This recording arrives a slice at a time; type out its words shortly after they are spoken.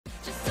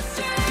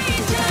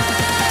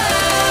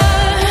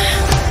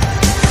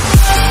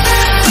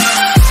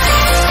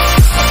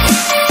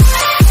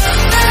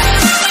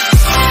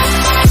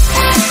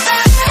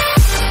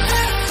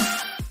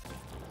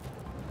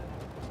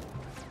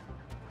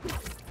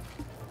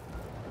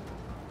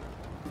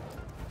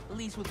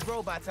least with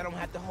robots, I don't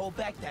have to hold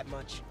back that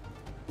much.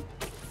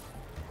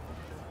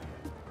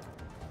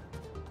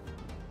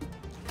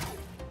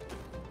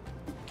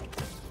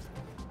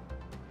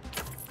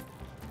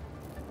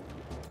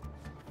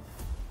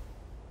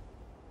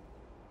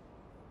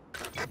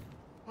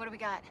 What do we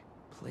got?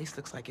 Place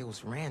looks like it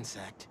was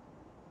ransacked.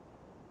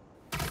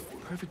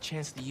 Perfect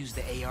chance to use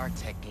the AR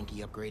tech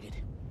Genki upgraded.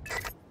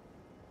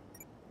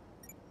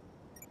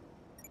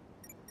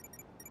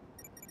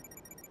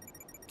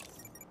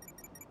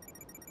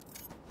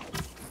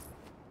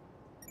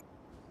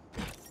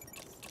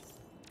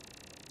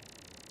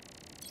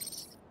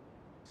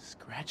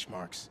 Scratch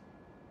marks.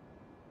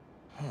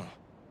 Huh.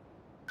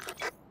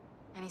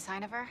 Any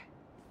sign of her?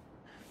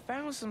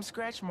 Found some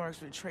scratch marks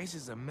with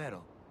traces of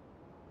metal.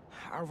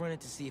 I'll run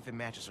it to see if it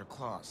matches her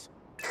claws.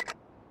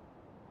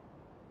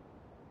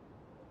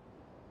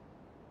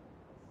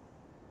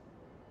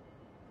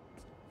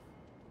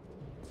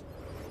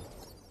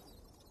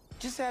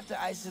 Just have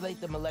to isolate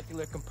the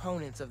molecular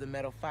components of the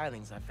metal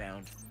filings I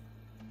found.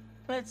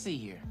 Let's see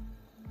here.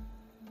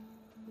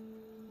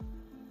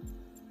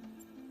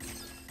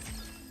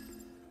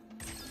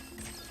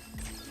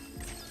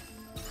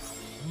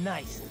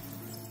 Nice.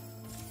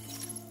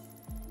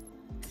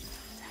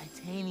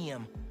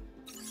 Titanium.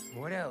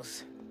 What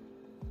else?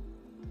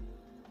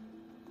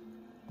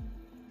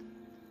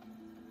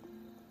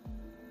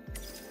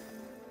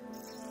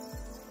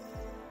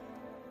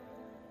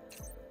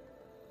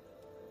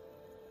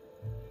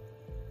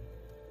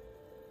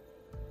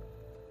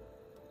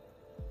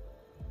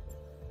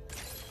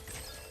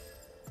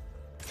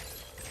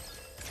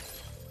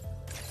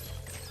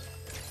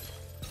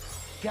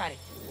 Got it.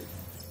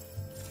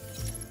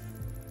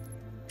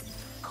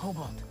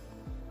 Cobalt.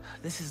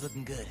 This is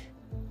looking good.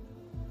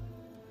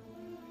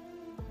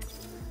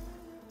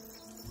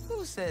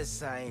 Who says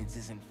science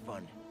isn't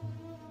fun?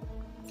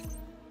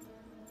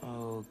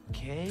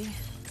 Okay.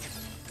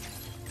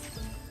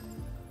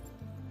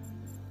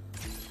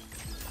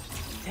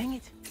 Dang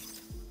it.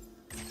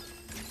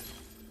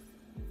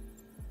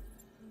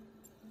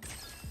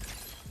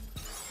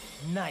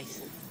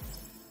 Nice.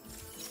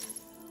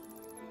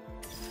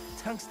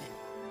 Tungsten.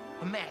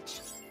 A match.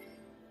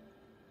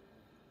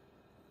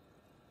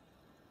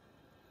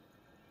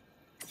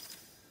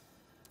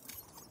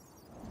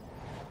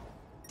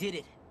 Did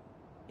it.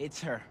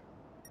 It's her.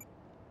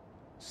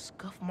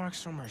 Scuff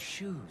marks from her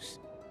shoes.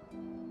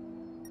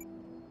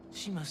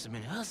 She must have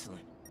been hustling.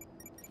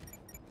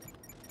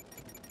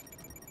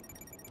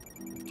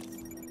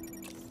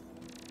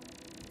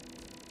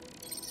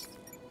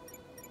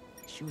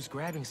 She was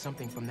grabbing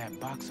something from that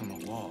box on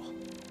the wall.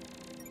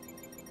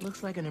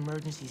 Looks like an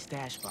emergency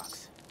stash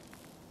box,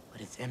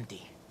 but it's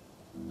empty.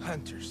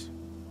 Hunters.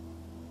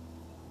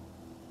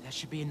 That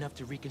should be enough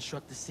to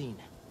reconstruct the scene.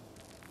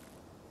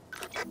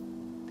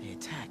 They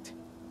attacked,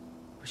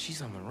 but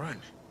she's on the run.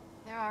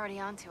 They're already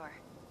onto her.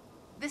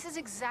 This is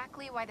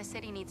exactly why the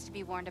city needs to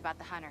be warned about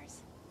the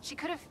hunters. She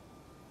could have...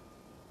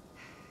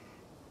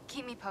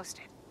 Keep me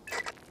posted.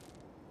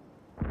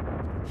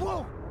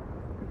 Whoa!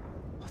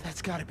 Oh,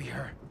 that's gotta be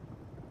her.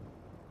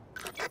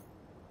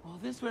 Well,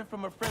 this went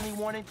from a friendly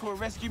warning to a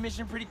rescue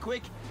mission pretty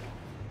quick.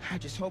 I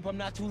just hope I'm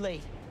not too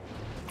late.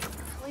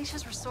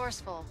 Felicia's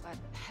resourceful, but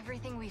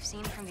everything we've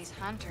seen from these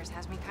hunters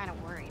has me kind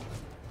of worried.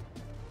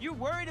 You're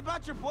worried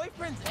about your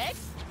boyfriend's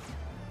ex?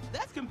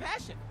 That's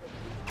compassion.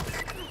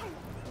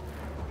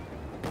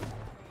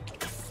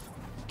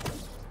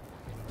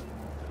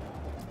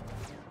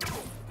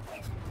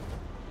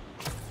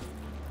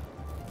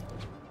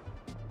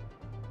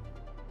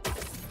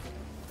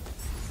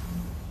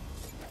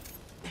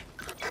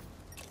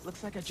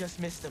 Looks like I just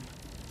missed them.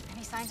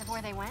 Any signs of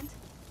where they went?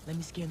 Let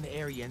me scan the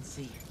area and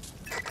see.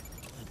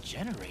 A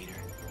generator?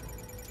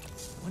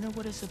 Wonder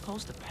what it's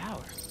supposed to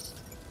power.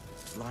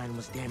 Line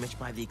was damaged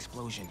by the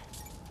explosion.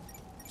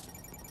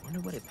 Wonder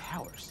what it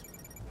powers.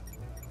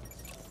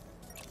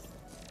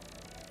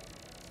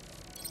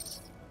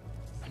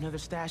 Another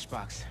stash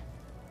box.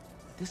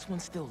 This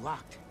one's still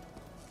locked.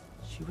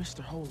 She risked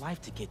her whole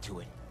life to get to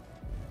it.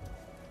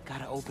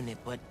 Gotta open it,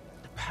 but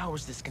the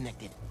power's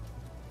disconnected.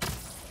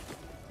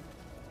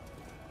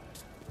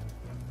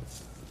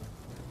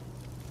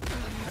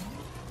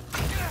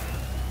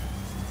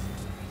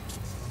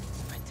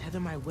 If I tether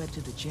my web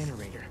to the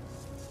generator,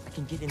 I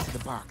can get into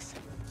the box.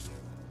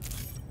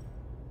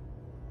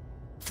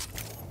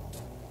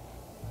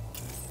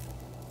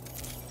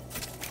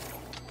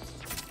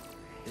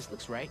 This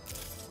looks right.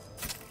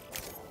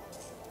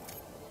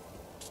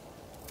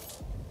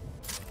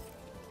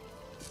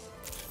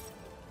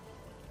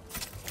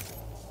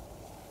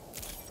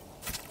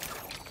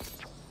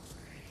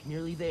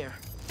 Nearly there.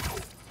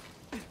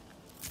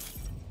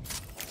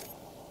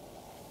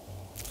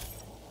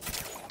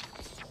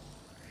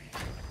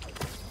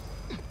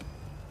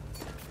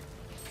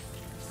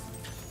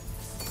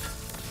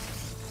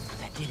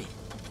 That did it.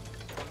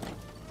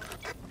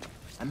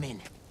 I'm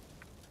in.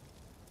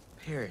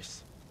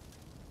 Paris.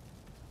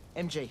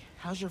 MJ,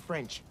 how's your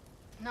French?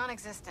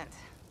 Non-existent,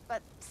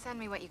 but send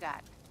me what you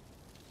got.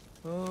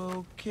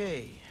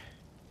 Okay.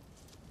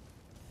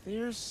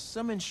 There's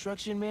some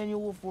instruction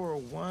manual for a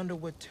wand of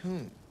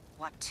Watoon.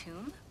 What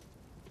tomb?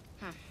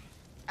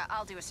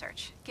 I'll do a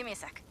search. Give me a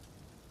sec.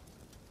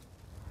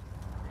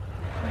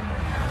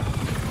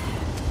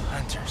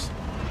 Hunters.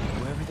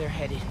 Wherever they're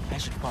headed, I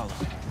should follow.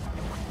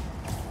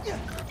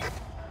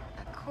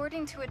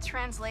 According to a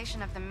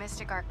translation of the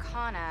Mystic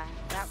Arcana,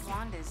 that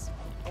wand is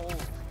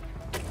old.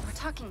 We're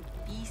talking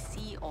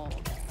BC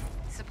old.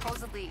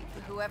 Supposedly,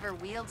 whoever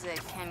wields it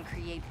can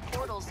create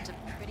portals to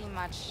pretty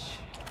much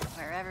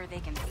wherever they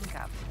can think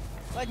of.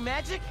 Like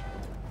magic?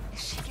 If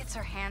she gets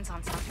her hands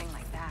on something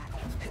like that...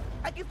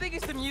 I can think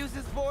of some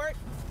uses for it.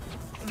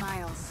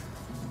 Miles,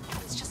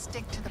 let's just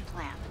stick to the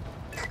plan.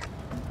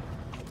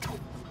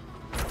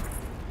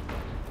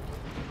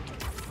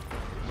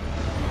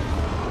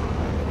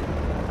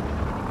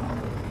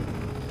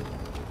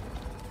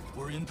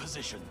 We're in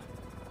position.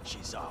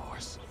 She's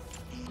ours.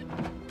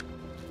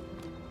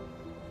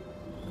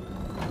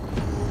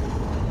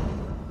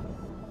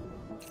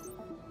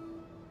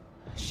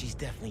 She's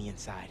definitely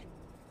inside.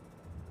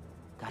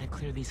 Gotta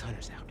clear these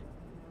hunters out.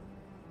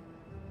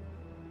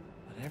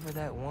 Whatever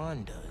that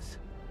wand does,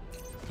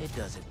 it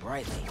does it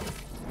brightly.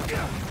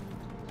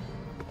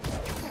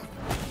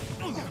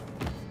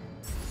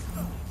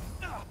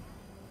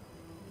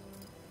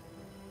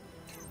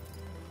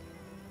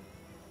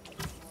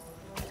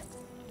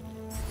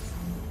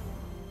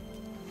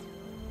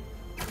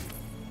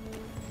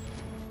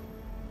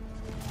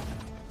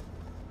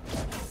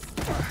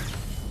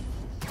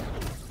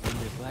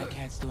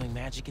 Doing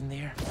magic in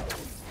there,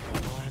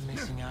 or I'm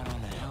missing out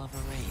on a hell of a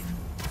rave.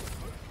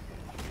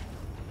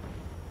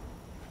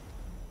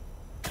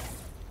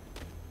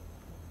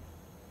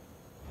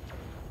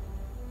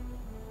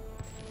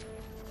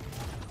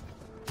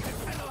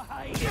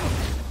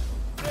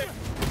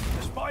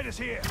 The spider's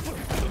here.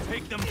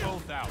 Take them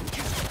both out.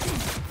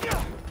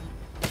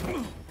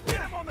 Get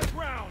them on the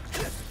ground.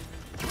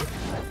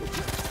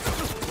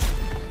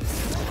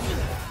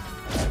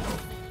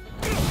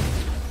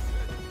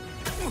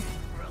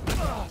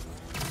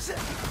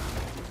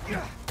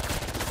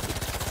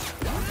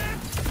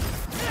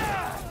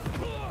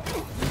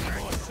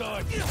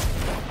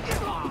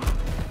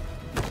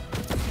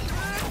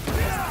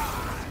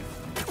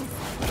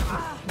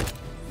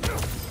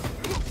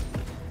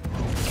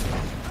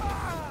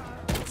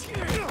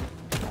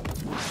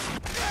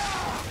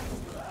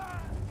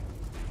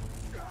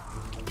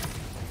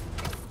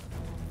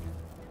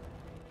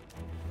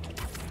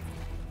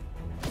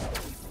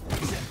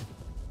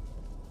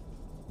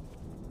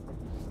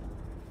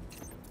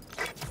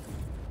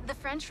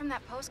 French from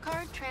that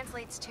postcard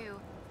translates to,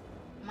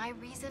 "My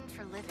reason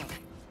for living.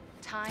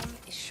 Time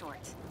is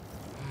short."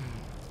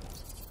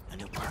 A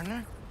new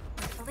partner?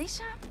 With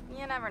Felicia?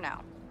 You never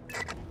know.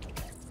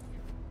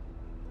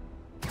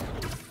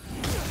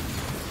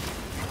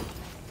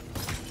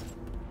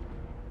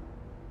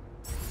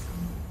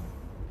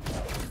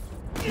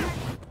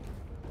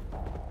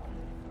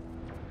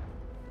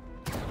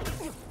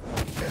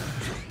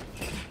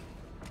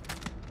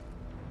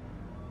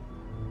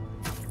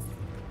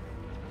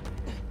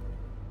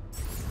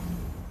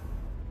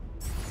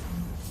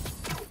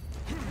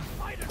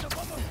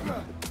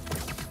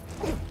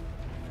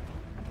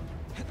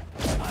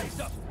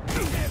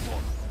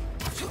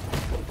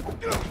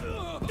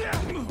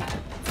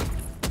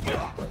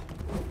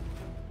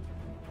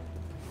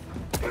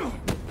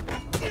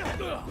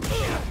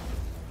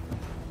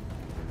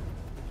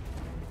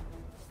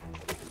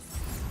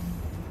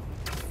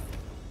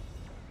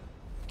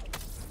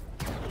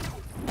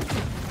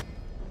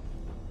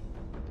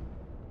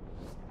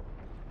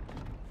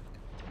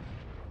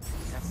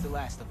 The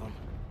last of them.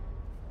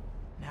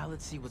 Now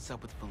let's see what's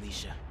up with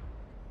Felicia.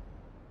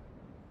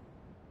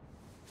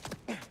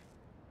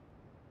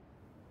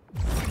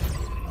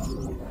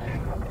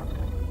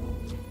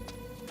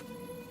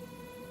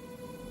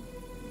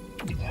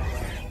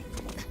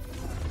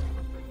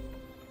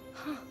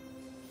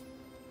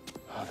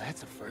 Oh,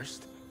 that's a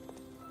first.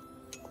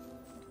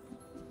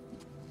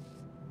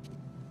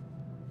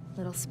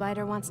 Little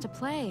spider wants to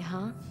play,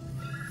 huh?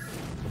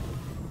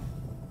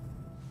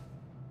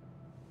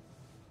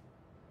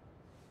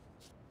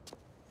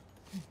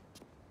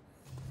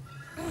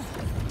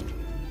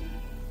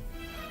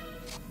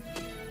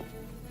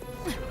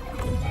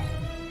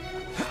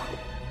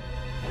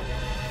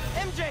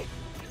 MJ!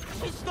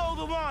 She stole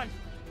the wand!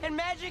 And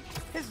magic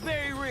is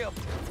very real.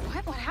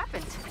 What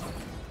happened?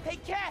 Hey,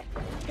 Cat!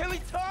 Can we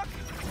talk?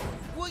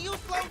 Will you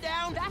slow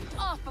down? Back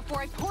off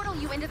before I portal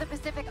you into the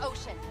Pacific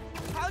Ocean.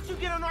 How'd you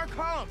get on our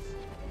comms?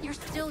 You're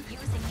still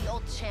using the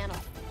old channel.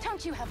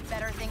 Don't you have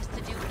better things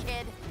to do,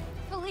 kid?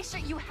 Felicia,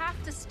 you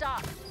have to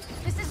stop.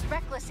 This is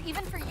reckless,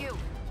 even for you.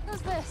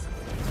 Who's this?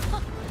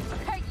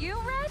 That you,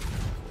 Red?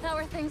 How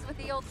are things with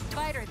the old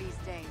spider these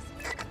days?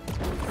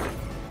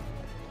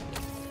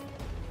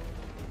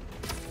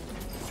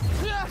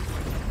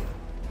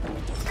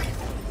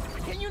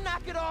 Can you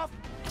knock it off?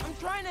 I'm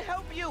trying to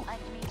help you. I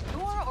need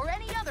your or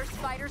any other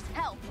spider's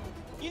help.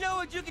 You know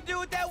what you can do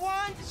with that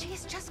wand?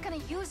 She's just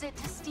gonna use it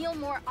to steal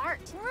more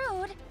art.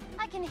 Rude.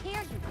 I can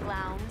hear you,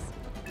 clowns.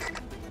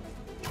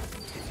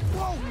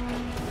 Whoa!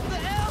 The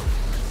hell?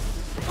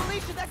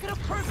 Felicia, that could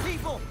have hurt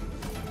people!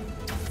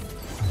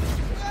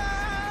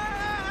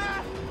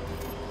 Ah!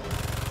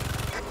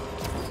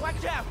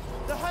 Watch out!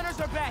 The hunters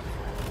are back!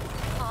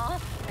 Aw,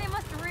 they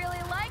must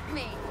really like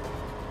me.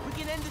 We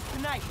can end this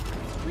tonight.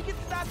 We can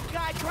stop the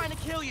guy trying to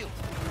kill you.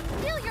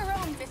 Steal your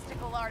own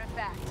mystical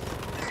artifact.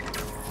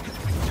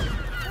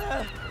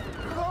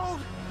 Cold!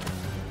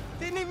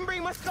 Didn't even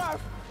bring my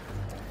scarf!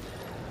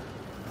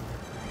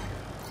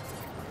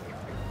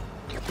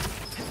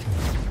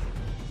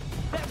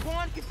 That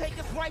wand can take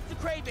us right to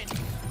Craven!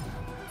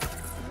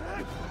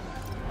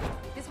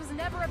 This was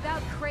never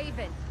about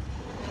Craven.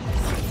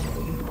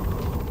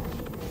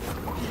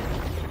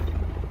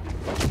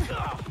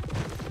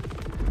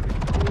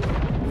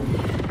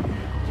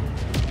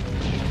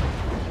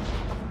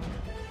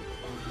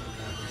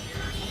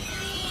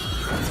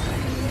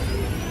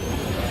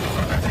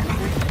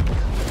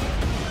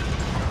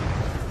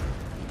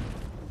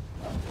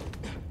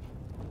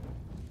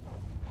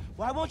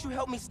 Why won't you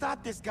help me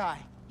stop this guy?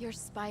 You're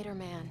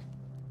Spider-Man.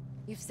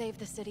 You've saved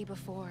the city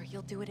before.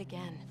 You'll do it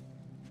again.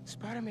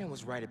 Spider-Man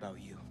was right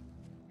about you.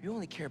 You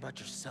only care about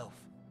yourself.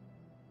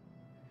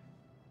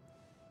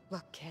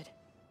 Look, kid.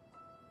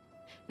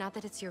 Not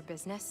that it's your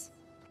business.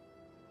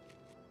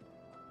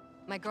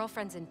 My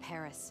girlfriend's in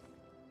Paris.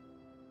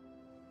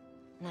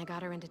 And I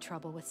got her into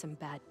trouble with some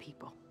bad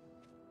people.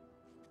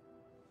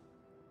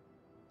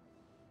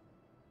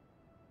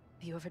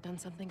 Have you ever done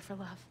something for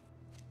love?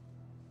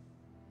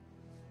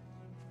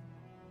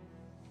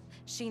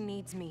 She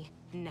needs me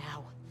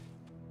now.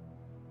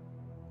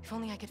 If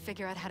only I could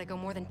figure out how to go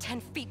more than 10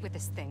 feet with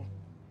this thing.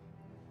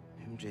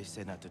 MJ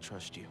said not to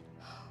trust you.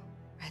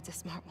 Red's a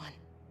smart one.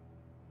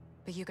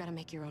 But you gotta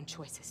make your own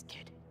choices,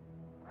 kid.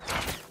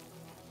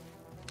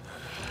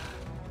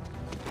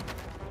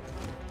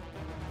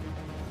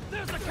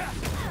 There's the cat!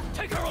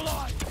 Take her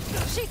alive!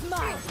 She's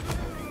mine!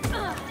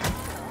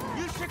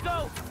 You should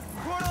go!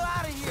 Portal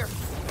out of here!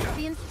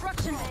 The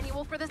instruction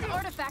manual for this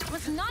artifact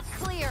was not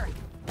clear.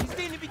 You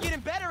seem to be getting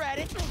better at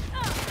it!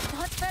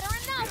 Not better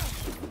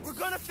enough! We're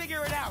gonna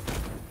figure it out!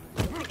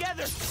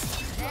 Together!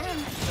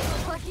 Damn,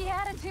 lucky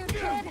attitude,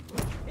 kid.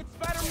 It's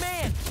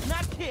Spider-Man,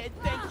 not kid,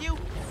 thank you!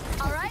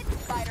 All right,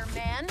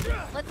 Spider-Man.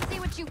 Let's see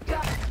what you've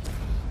got.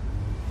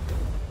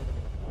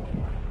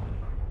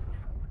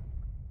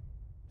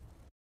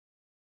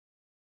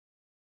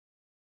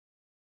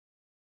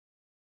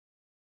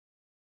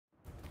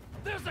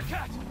 There's the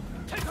cat!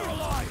 Take her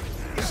alive!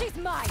 She's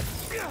mine!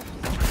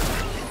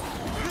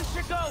 You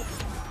should go!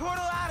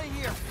 Portal out of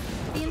here!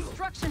 The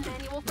instruction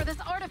manual for this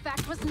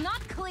artifact was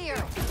not clear.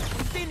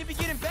 You seem to be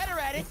getting better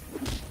at it!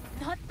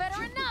 Not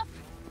better enough.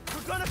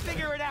 We're gonna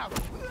figure it out!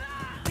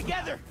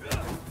 Together!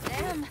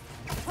 Damn,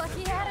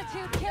 lucky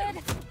attitude,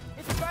 kid.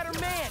 It's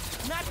Spider-Man,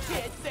 not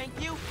kid, thank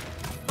you!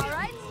 All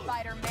right,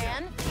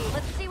 Spider-Man.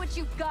 Let's see what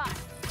you've got.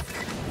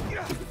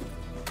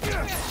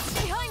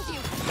 Behind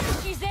you!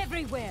 She's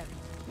everywhere!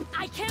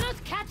 I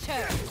cannot catch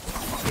her!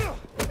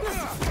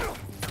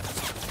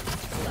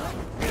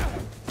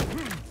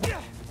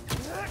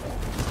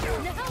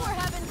 Now we're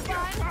having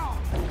fun.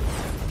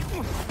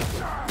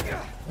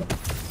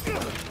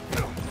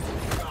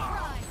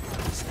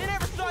 They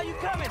never saw you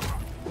coming!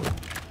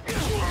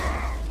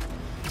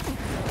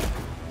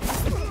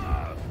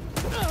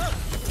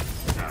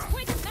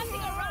 Quit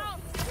messing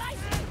around.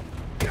 Slice.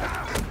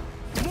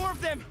 More of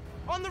them!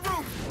 On the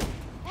roof!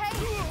 Hey,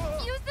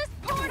 use this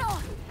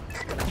portal.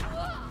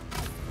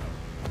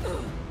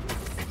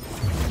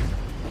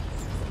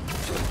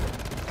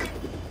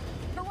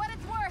 For what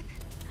it's worth,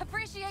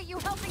 appreciate you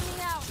helping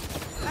me out.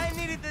 I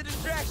needed the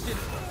distraction!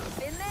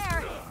 Been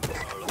there.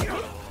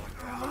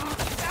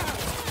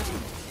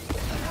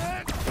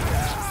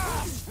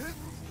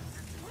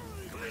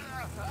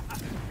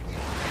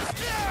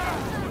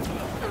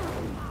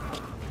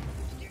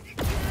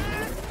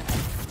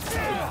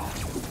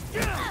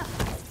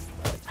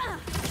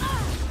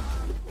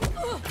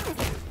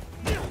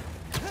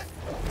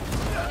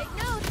 Take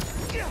notes.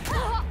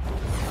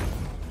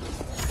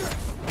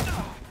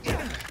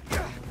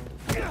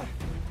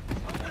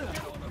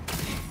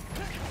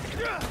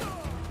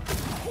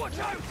 Watch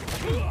out!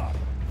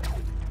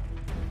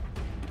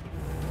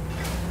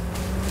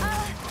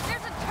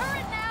 There's a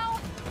turret now.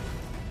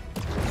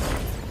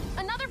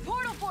 Another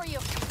portal for you.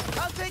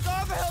 I'll take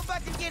all the help I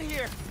can get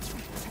here!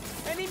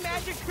 Any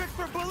magic trick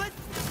for bullets?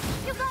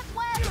 You got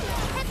webs.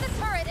 Hit the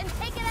turret and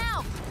take it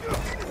out.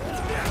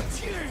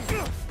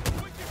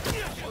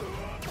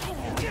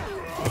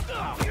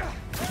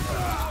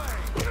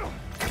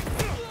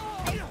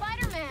 Hey,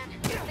 Spider-Man.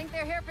 Think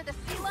they're here for the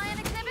sea lion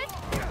exhibit?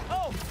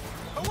 Oh!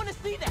 I want to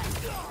see that!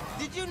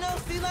 Did you know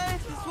sea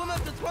lions can swim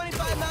up to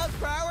 25 miles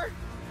per hour?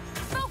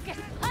 Focus,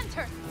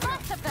 Hunter.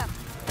 Lots of them.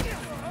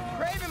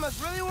 Craven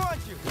must really want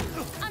you!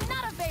 I'm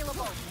not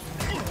available.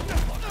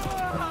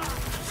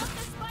 Stop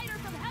the spider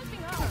from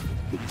helping her.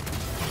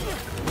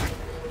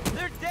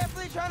 They're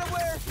definitely trying to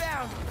wear us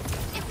down!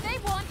 If they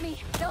want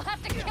me, they'll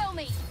have to kill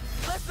me.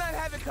 Let's not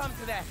have it come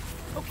to that,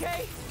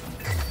 okay?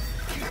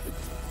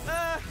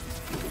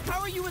 How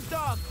How are you with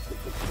dogs?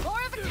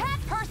 More of a cat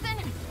person!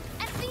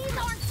 And these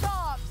aren't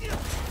dogs! Do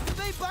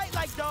they bite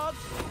like dogs?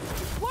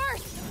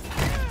 Worse!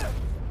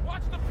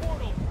 Watch the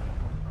portal!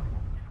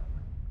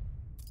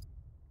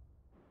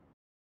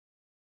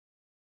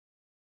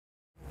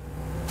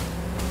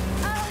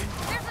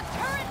 There's a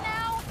turret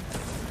now!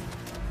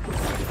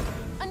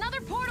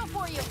 Another portal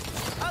for you!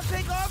 I'll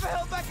take all the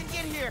help I can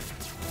get here.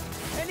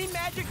 Any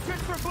magic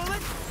tricks for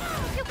bullets?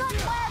 You got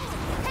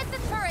left! Hit the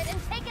turret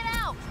and take it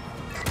out!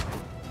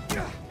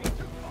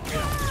 Need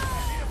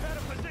a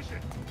better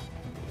position!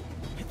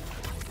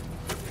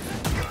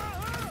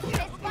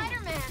 Hey,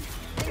 Spider-Man!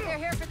 Think they're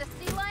here for the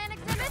sea lion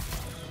exhibit?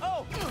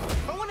 Oh,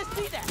 I want to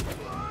see that.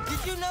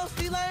 Did you know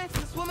sea lions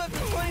can swim up to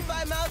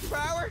 25 miles per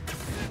hour?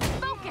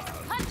 Focus!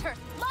 Hunters!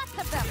 Lots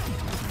of them!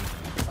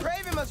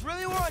 Craven must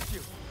really want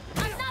you.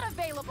 I'm not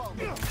available!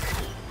 Weak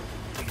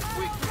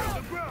to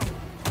the ground!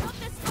 Stop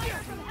this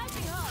spider from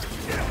hedging hard!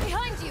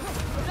 Behind you!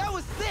 That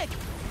was sick.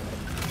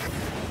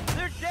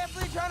 They're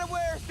definitely trying to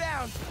wear us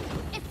down.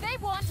 If they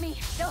want me,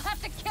 they'll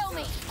have to kill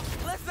me!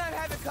 Let's not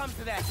have it come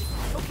to that,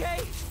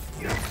 okay?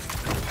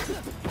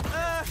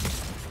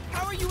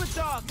 How are you with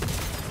dogs?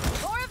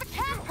 More of a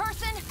cat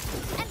person!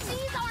 And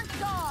these aren't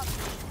dogs!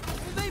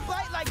 Do they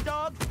bite like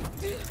dogs?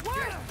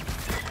 Worse!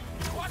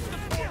 Watch the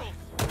portal!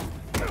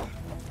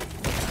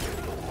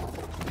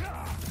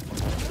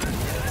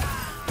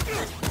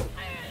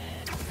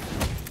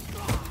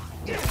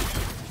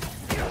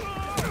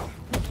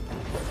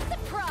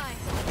 Surprise!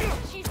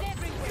 She's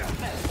everywhere!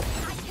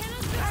 I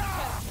cannot touch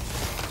her!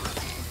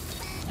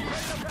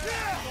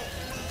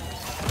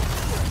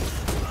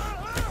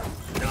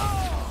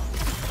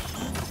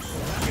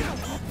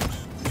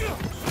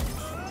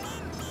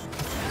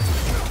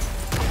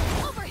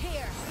 Over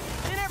here!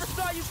 They never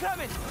saw you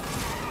coming.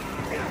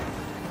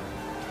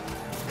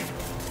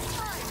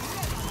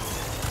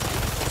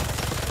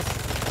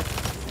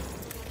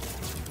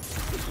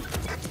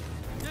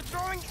 You're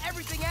throwing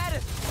everything at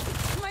us.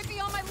 Might be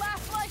on my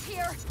last life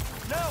here!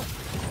 No,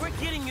 we're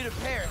getting you to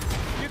Paris.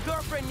 Your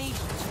girlfriend needs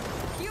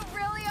you. You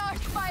really are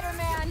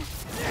Spider-Man!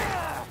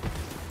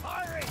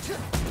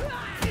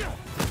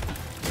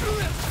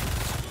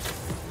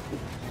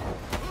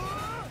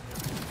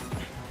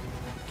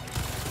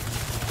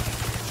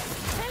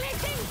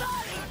 Anything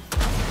body!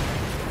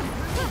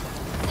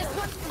 This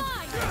one's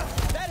mine!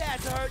 That had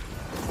to hurt.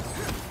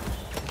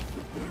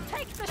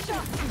 Take the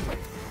shot!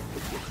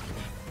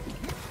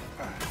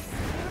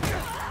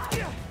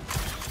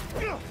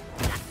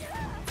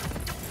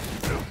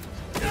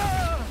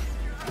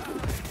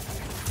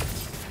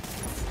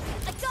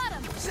 I got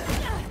him!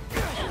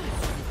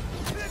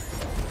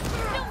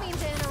 Don't mean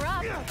to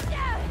interrupt.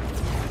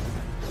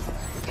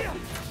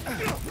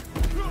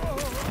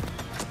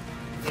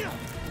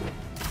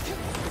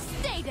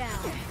 Stay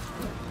down!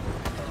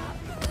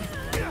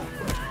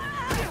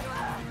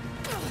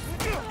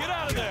 Get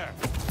out of there!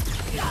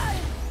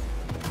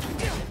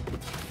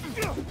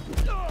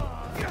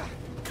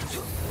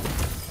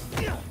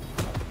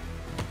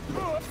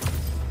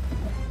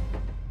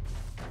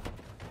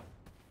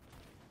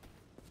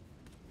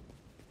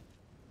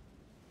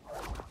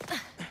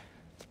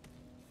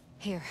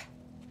 Here.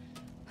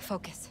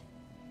 Focus.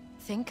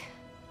 Think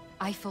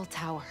Eiffel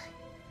Tower.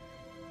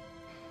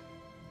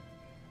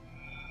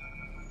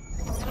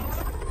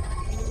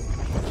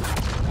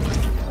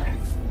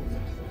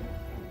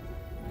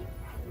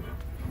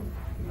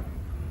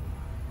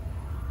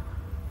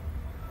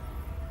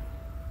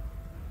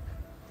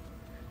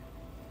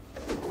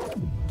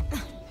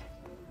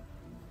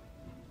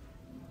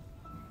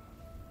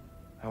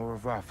 Au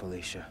revoir,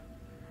 Felicia.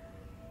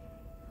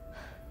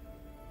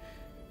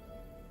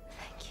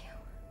 Thank you.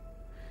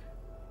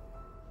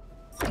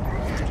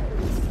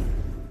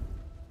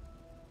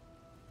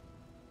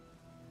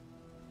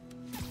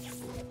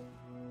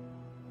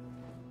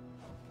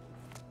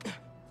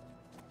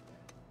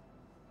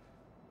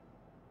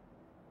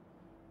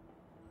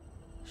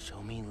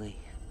 Show me Lee.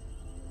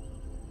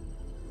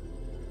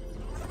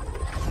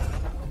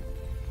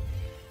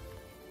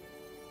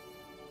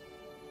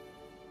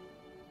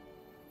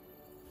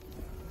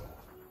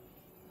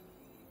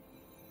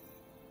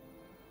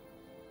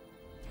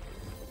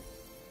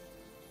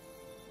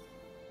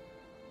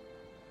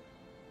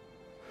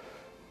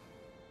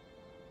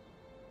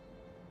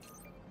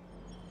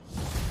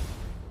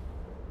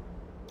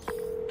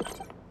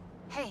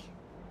 Hey,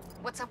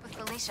 what's up with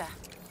Felicia?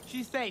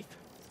 She's safe.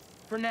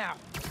 For now.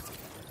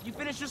 You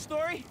finished your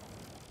story?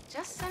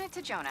 Just send it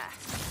to Jonah.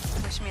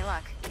 Wish me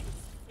luck.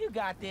 You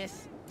got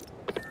this.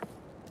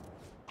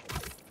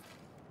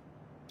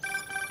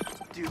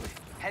 Dude,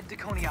 head to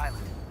Coney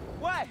Island.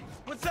 What?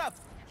 What's up?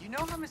 You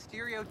know how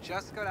Mysterio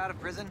just got out of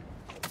prison?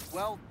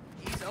 Well,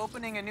 he's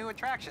opening a new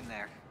attraction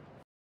there.